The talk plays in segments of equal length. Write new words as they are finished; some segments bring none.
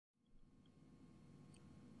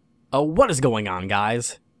What is going on,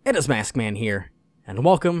 guys? It is Maskman here, and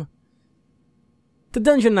welcome to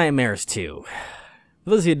Dungeon Nightmares 2. For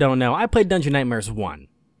those of you who don't know, I played Dungeon Nightmares 1,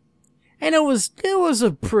 and it was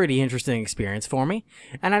a pretty interesting experience for me,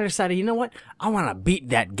 and I decided, you know what, I want to beat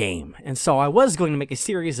that game, and so I was going to make a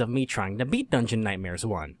series of me trying to beat Dungeon Nightmares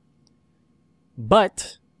 1.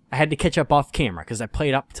 But I had to catch up off camera, because I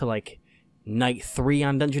played up to like night 3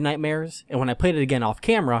 on Dungeon Nightmares, and when I played it again off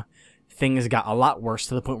camera, things got a lot worse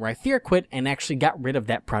to the point where I fear quit and actually got rid of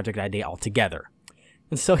that project idea altogether.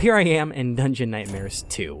 And so here I am in Dungeon Nightmares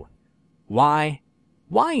 2. Why?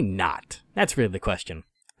 Why not? That's really the question.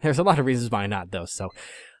 There's a lot of reasons why not, though, so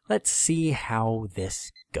let's see how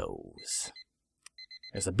this goes.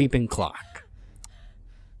 There's a beeping clock.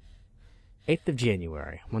 8th of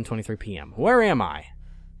January, 1:23 p.m. Where am I?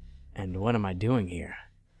 And what am I doing here?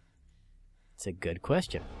 It's a good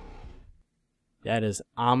question. That is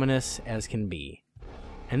ominous as can be.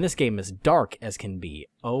 And this game is dark as can be.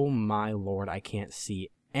 Oh my lord, I can't see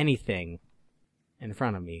anything in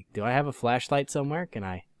front of me. Do I have a flashlight somewhere? Can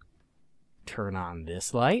I turn on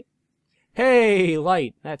this light? Hey,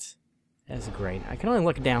 light! That's great. I can only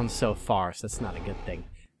look down so far, so that's not a good thing.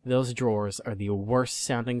 Those drawers are the worst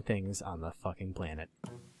sounding things on the fucking planet.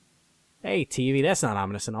 Hey, TV, that's not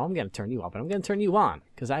ominous at all. I'm gonna turn you off, but I'm gonna turn you on,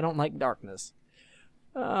 because I don't like darkness.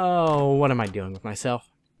 Oh, what am I doing with myself?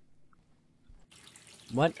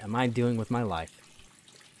 What am I doing with my life?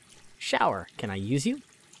 Shower. Can I use you?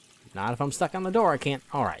 Not if I'm stuck on the door, I can't.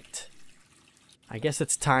 Alright. I guess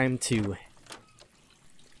it's time to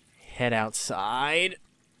head outside.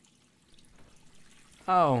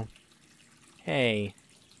 Oh. Hey.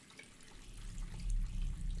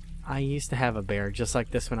 I used to have a bear just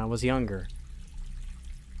like this when I was younger.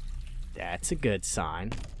 That's a good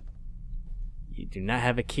sign. You do not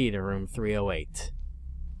have a key to room 308.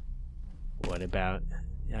 What about...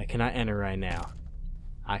 I cannot enter right now.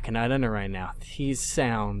 I cannot enter right now. These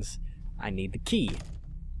sounds... I need the key.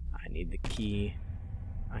 I need the key.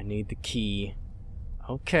 I need the key.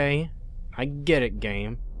 Okay. I get it,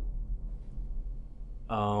 game.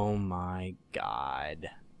 Oh my god.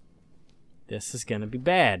 This is gonna be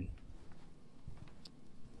bad.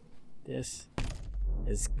 This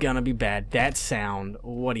is gonna be bad. That sound.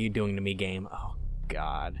 What are you doing to me, game? Oh,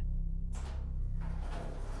 God.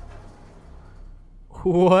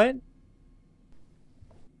 What?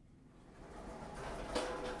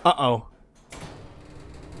 Uh-oh.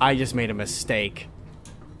 I just made a mistake.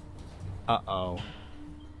 Uh-oh.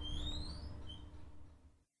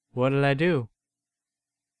 What did I do?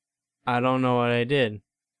 I don't know what I did.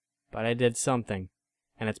 But I did something.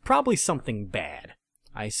 And it's probably something bad.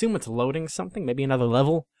 I assume it's loading something, maybe another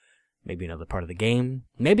level, maybe another part of the game.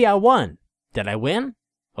 Maybe I won. Did I win?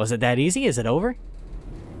 Was it that easy? Is it over?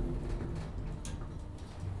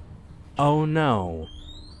 Oh no.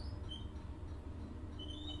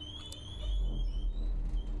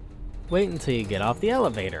 Wait until you get off the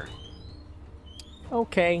elevator.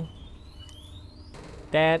 Okay.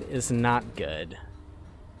 That is not good.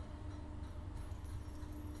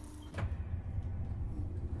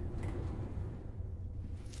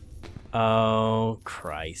 Oh,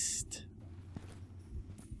 Christ.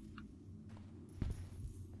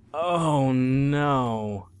 Oh,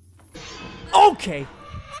 no. Okay!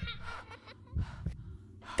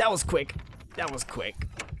 That was quick. That was quick.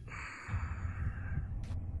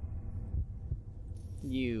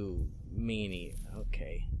 You meanie.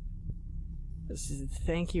 Okay.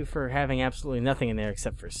 Thank you for having absolutely nothing in there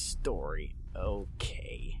except for story.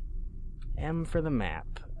 Okay. M for the map.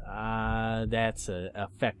 That's an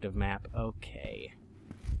effective map. Okay.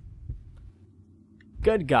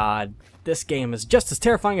 Good God, this game is just as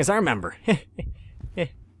terrifying as I remember.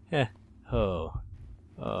 Oh,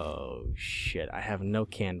 shit, I have no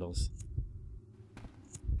candles.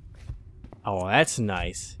 Oh, that's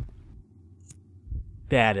nice.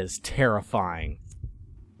 That is terrifying.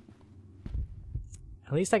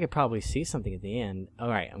 At least I could probably see something at the end.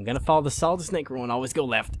 Alright, I'm gonna follow the solid snake rule and always go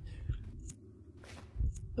left.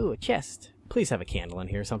 Ooh, a chest. Please have a candle in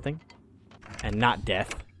here or something. And not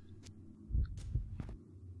death.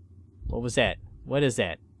 What was that? What is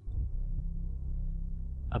that?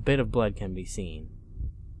 A bit of blood can be seen.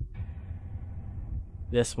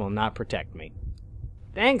 This will not protect me.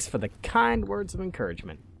 Thanks for the kind words of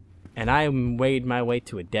encouragement. And I made my way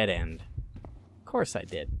to a dead end. Of course I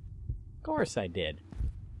did. Of course I did.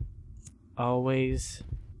 Always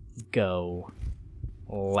go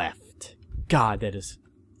left. God, that is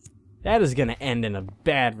gonna end in a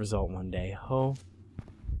bad result one day. Oh,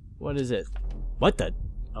 what is it? What the?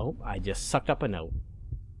 Oh, I just sucked up a note.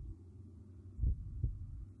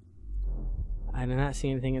 I do not see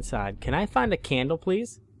anything inside. Can I find a candle,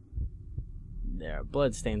 please? There are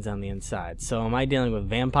bloodstains on the inside. So am I dealing with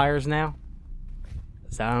vampires now?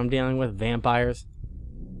 Is that what I'm dealing with? Vampires?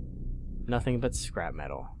 Nothing but scrap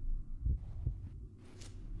metal.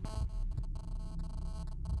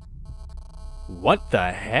 What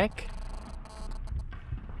the heck?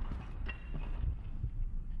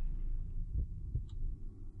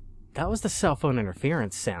 That was the cell phone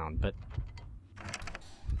interference sound, but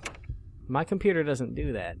my computer doesn't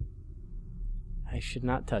do that. I should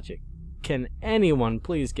not touch it. Can anyone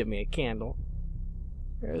please give me a candle?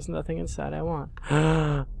 There is nothing inside I want.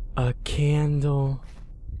 A candle.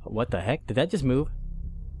 What the heck? Did that just move?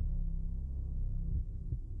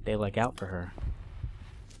 They look out for her.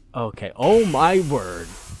 Okay. Oh my word.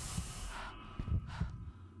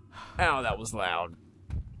 Ow, that was loud.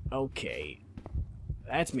 Okay.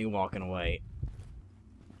 That's me walking away.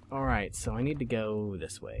 Alright, so I need to go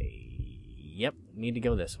this way. Yep, need to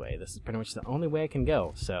go this way. This is pretty much the only way I can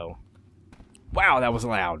go, so... Wow, that was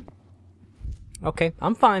loud. Okay,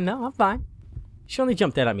 I'm fine though, I'm fine. She only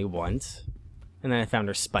jumped out at me once. And then I found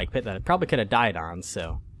her spike pit that I probably could have died on,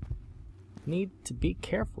 so... Need to be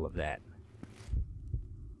careful of that.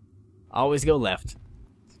 Always go left.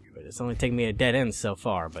 It's only taken me a dead end so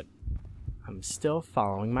far, but... I'm still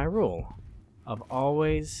following my rule. Of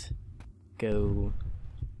always go...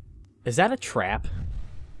 Is that a trap?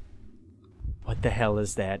 What the hell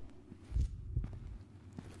is that?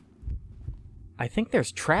 I think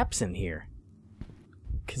there's traps in here.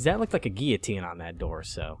 Because that looked like a guillotine on that door,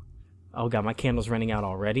 so... Oh god, my candle's running out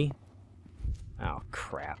already? Oh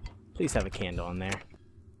crap. Please have a candle in there.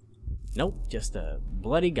 Nope, just a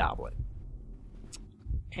bloody goblet.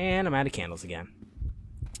 And I'm out of candles again.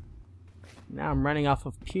 Now I'm running off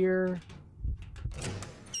of pure...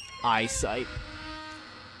 eyesight.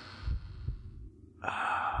 Oh,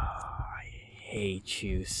 I hate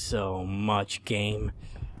you so much, game.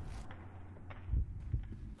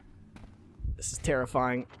 This is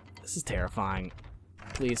terrifying. This is terrifying.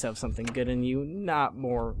 Please have something good in you, not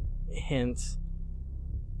more hints.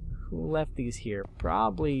 Who left these here?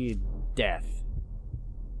 Probably death.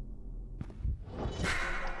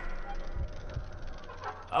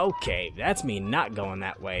 Okay, that's me not going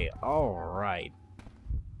that way. Alright.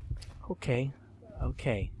 Okay.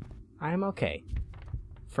 Okay. I'm okay.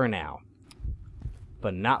 For now.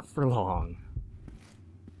 But not for long.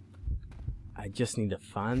 I just need to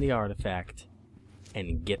find the artifact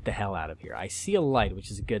and get the hell out of here. I see a light, which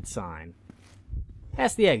is a good sign.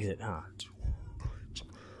 That's the exit, huh?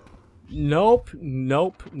 Nope,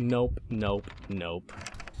 nope, nope, nope, nope.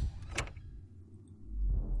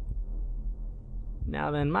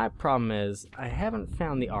 Now then, my problem is, I haven't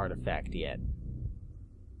found the artifact yet.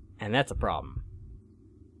 And that's a problem.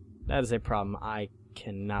 That is a problem I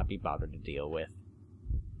cannot be bothered to deal with.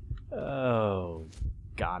 Oh,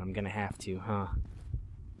 God, I'm gonna have to, huh?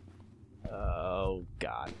 Oh,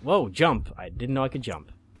 God. Whoa, jump! I didn't know I could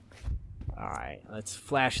jump. Alright, let's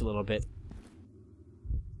flash a little bit.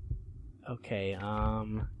 Okay,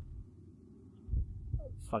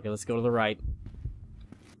 fuck it, let's go to the right.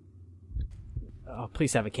 Oh,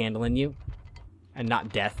 please have a candle in you. And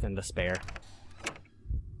not death and despair.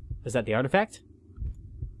 Is that the artifact?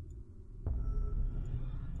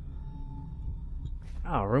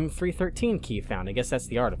 Oh, room 313 key found. I guess that's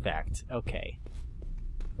the artifact. Okay.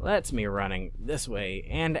 That's me running this way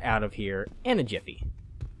and out of here in a jiffy.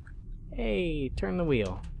 Hey, turn the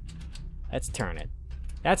wheel. Let's turn it.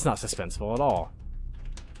 That's not suspenseful at all.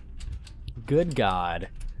 Good God.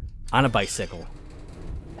 On a bicycle.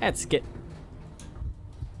 Let's get...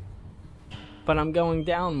 But I'm going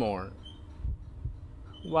down more.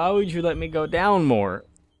 Why would you let me go down more?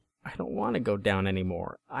 I don't want to go down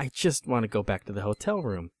anymore. I just want to go back to the hotel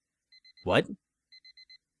room. What?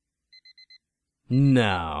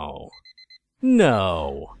 No.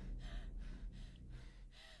 No.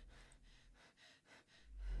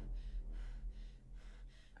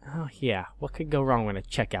 Oh yeah, what could go wrong when I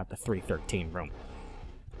check out the 313 room?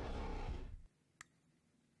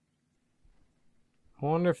 I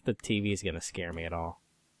wonder if the TV is going to scare me at all.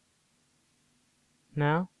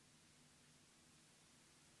 No?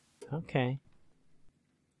 Okay.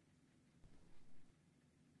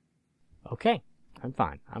 Okay. I'm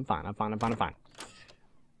fine. I'm fine. I'm fine. I'm fine. I'm fine.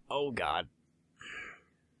 Oh, God.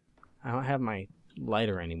 I don't have my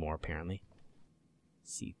lighter anymore, apparently.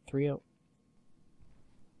 C30.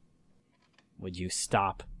 Would you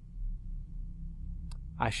stop?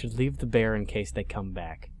 I should leave the bear in case they come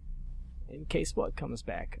back. In case what comes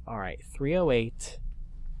back? Alright, 308.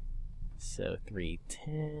 So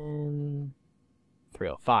 310.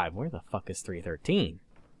 305. Where the fuck is 313?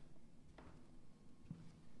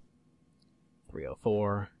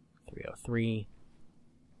 304, 303.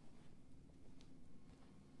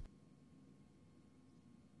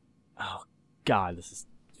 Oh, God, this is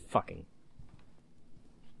fucking...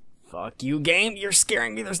 Fuck you, game. You're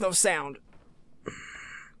scaring me. There's no sound.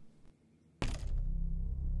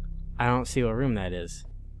 I don't see what room that is.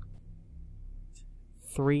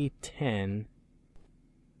 310.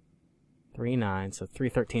 39, so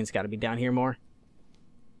 313's got to be down here more.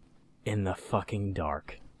 In the fucking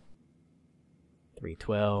dark.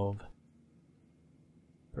 312.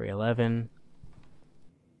 311.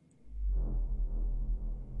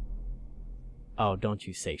 Oh, don't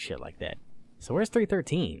you say shit like that. So where's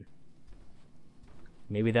 313?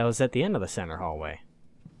 Maybe that was at the end of the center hallway.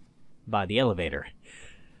 By the elevator.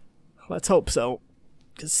 Let's hope so.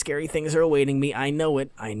 Because scary things are awaiting me. I know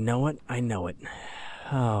it. I know it. I know it.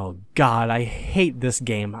 Oh, God. I hate this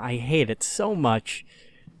game. I hate it so much.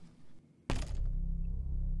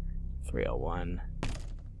 301.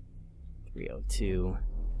 302.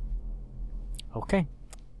 Okay.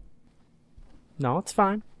 No, it's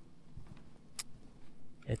fine.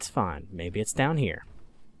 It's fine. Maybe it's down here.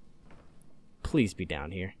 Please be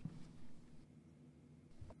down here.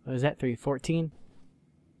 What is that? 314?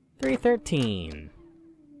 313.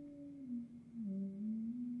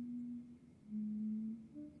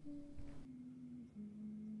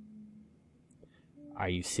 Are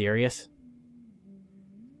you serious?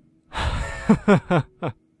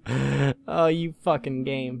 Oh, you fucking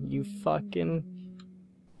game. You fucking...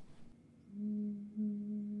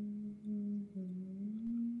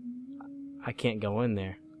 I can't go in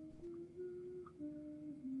there.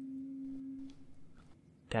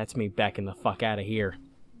 That's me backing the fuck out of here.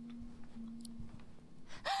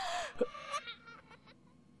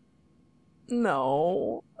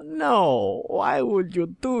 No. No. Why would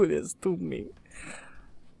you do this to me?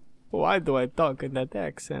 Why do I talk in that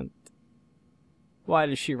accent? Why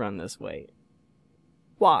does she run this way?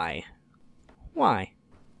 Why? Why?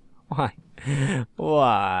 Why?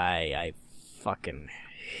 Why? I fucking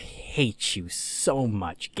hate you so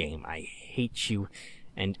much, game. I hate you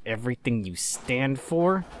and everything you stand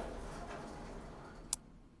for.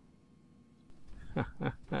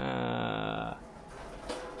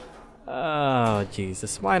 Oh,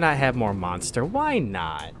 Jesus. Why not have more monster? Why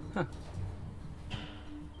not?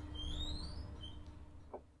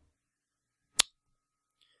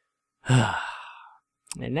 Huh.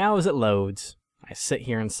 And now as it loads, I sit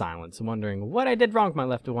here in silence, wondering what I did wrong with my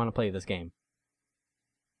left to want to play this game.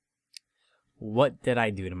 What did I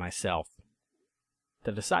do to myself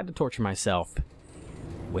to decide to torture myself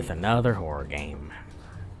with another horror game?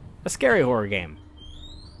 A scary horror game.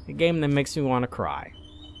 A game that makes me want to cry.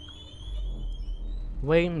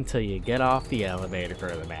 Wait until you get off the elevator for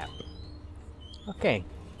the map. Okay.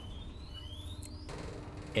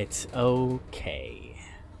 It's okay.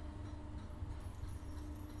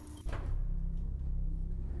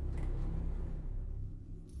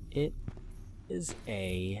 It is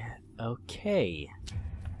okay.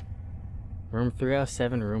 Room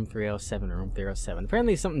 307, room 307, room 307.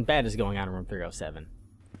 Apparently something bad is going on in room 307.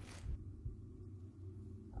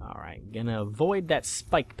 Alright, gonna avoid that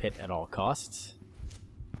spike pit at all costs.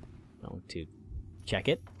 Going to check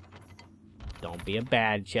it. Don't be a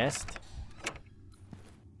bad chest.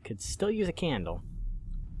 Could still use a candle.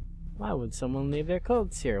 Why would someone leave their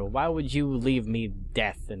clothes here? Why would you leave me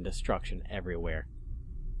death and destruction everywhere?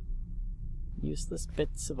 Useless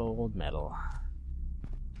bits of old metal.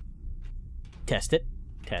 Test it.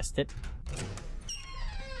 Test it.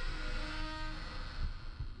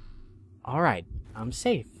 Alright, I'm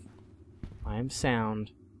safe. I am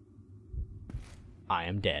sound. I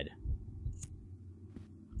am dead.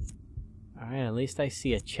 Alright, at least I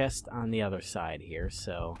see a chest on the other side here,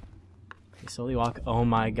 so... I slowly walk. Oh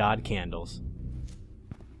my god, candles.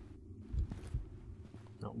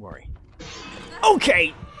 Don't worry.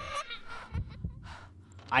 Okay!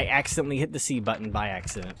 I accidentally hit the C button by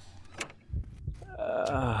accident.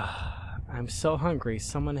 I'm so hungry.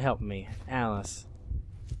 Someone help me. Alice.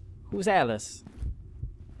 Who's Alice?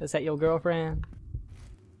 Is that your girlfriend?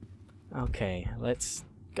 Okay, let's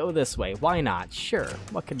go this way. Why not? Sure.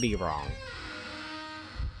 What could be wrong?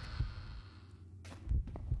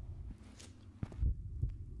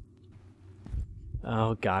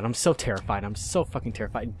 Oh god, I'm so terrified. I'm so fucking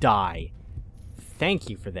terrified. Die. Thank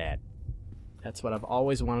you for that. That's what I've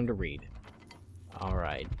always wanted to read.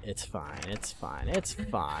 Alright, it's fine, it's fine, it's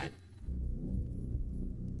fine.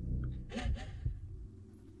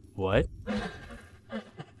 What?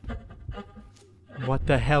 What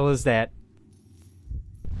the hell is that?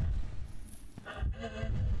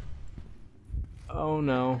 Oh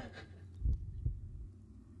no.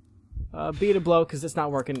 Beat a blow because it's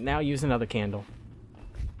not working. Now use another candle.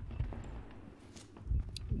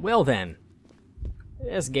 Well then.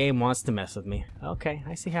 This game wants to mess with me. Okay,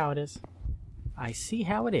 I see how it is. I see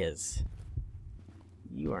how it is.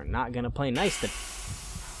 You are not gonna play nice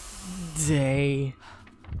today.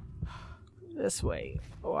 This way.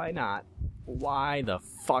 Why not? Why the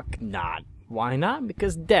fuck not? Why not?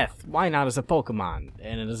 Because death. Why not is a Pokemon.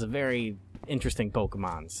 And it is a very interesting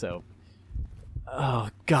Pokemon, so... Oh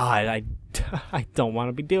god, I don't want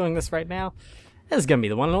to be doing this right now. This is gonna be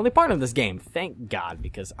the one and only part of this game. Thank god,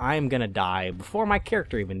 because I'm gonna die before my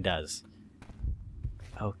character even does.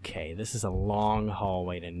 Okay, this is a long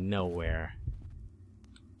hallway to nowhere.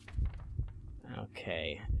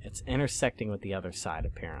 Okay, it's intersecting with the other side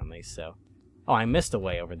apparently, so... Oh, I missed a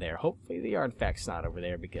way over there. Hopefully the artifact's not over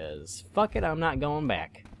there because... Fuck it, I'm not going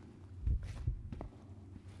back.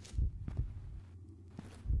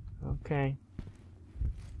 Okay.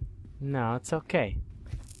 No, it's okay.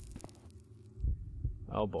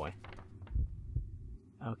 Oh boy.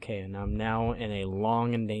 Okay, and I'm now in a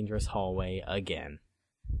long and dangerous hallway again.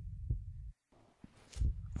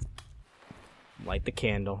 Light the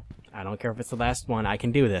candle. I don't care if it's the last one. I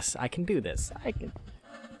can do this. I can do this.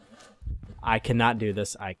 I cannot do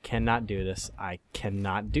this. I cannot do this. I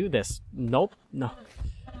cannot do this. Nope. No.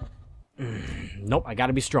 Nope. I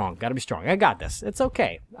gotta be strong. Gotta be strong. I got this. It's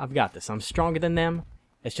okay. I've got this. I'm stronger than them.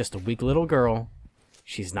 It's just a weak little girl.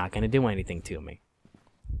 She's not gonna do anything to me.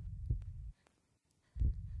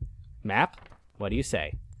 Map? What do you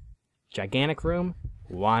say? Gigantic room?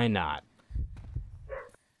 Why not?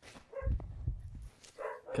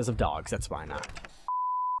 Because of dogs, that's why not.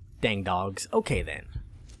 Dang dogs. Okay then.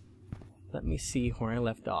 Let me see where I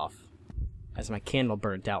left off. As my candle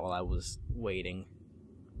burnt out while I was waiting.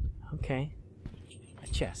 Okay. A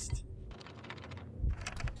chest.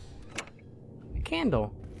 A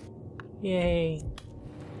candle. Yay.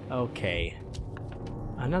 Okay.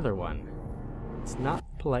 Another one. It's not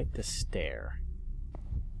polite to stare.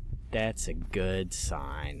 That's a good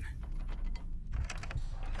sign.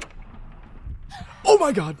 Oh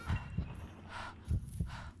my god!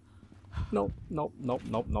 Nope, nope, nope,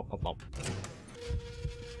 nope, nope, nope, nope.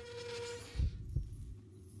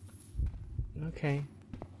 Okay.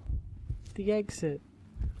 The exit.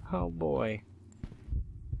 Oh boy.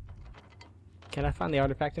 Can I find the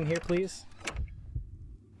artifact in here, please?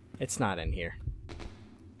 It's not in here.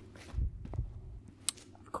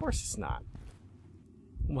 Of course it's not.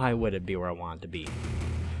 Why would it be where I want it to be?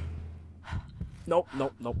 Nope,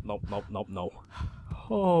 nope, nope, nope, nope, nope, nope.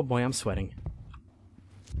 Oh boy, I'm sweating.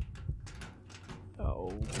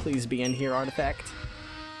 Oh, please be in here, artifact.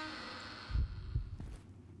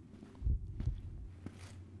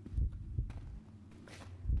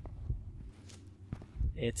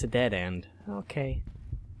 It's a dead end. Okay.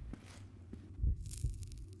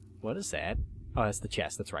 What is that? Oh, that's the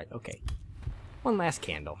chest. That's right. Okay. One last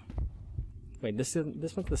candle. Wait, this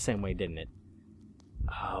went the same way, didn't it?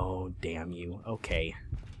 Oh, damn you. Okay.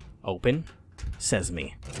 Open. Says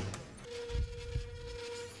me.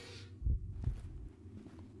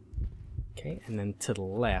 Okay, and then to the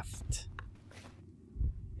left,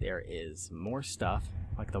 there is more stuff,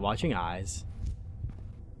 like the watching eyes.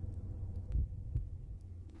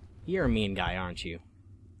 You're a mean guy, aren't you?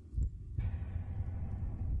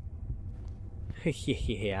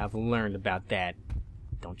 Yeah, I've learned about that.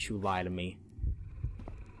 Don't you lie to me.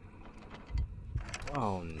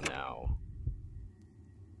 Oh no.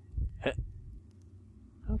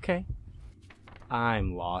 Okay.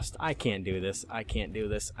 I'm lost. I can't do this. I can't do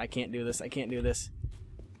this. I can't do this. I can't do this.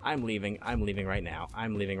 I'm leaving. I'm leaving right now.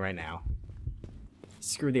 I'm leaving right now.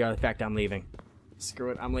 Screw the artifact. I'm leaving.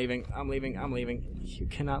 Screw it. I'm leaving. I'm leaving. I'm leaving. You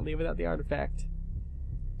cannot leave without the artifact.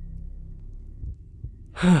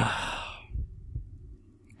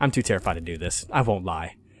 I'm too terrified to do this. I won't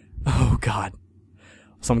lie. Oh god.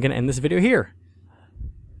 So I'm going to end this video here.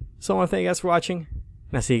 So I want to thank you guys for watching,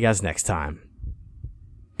 and I'll see you guys next time.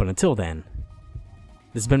 But until then,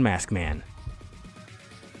 this has been Maskman,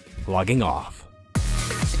 logging off.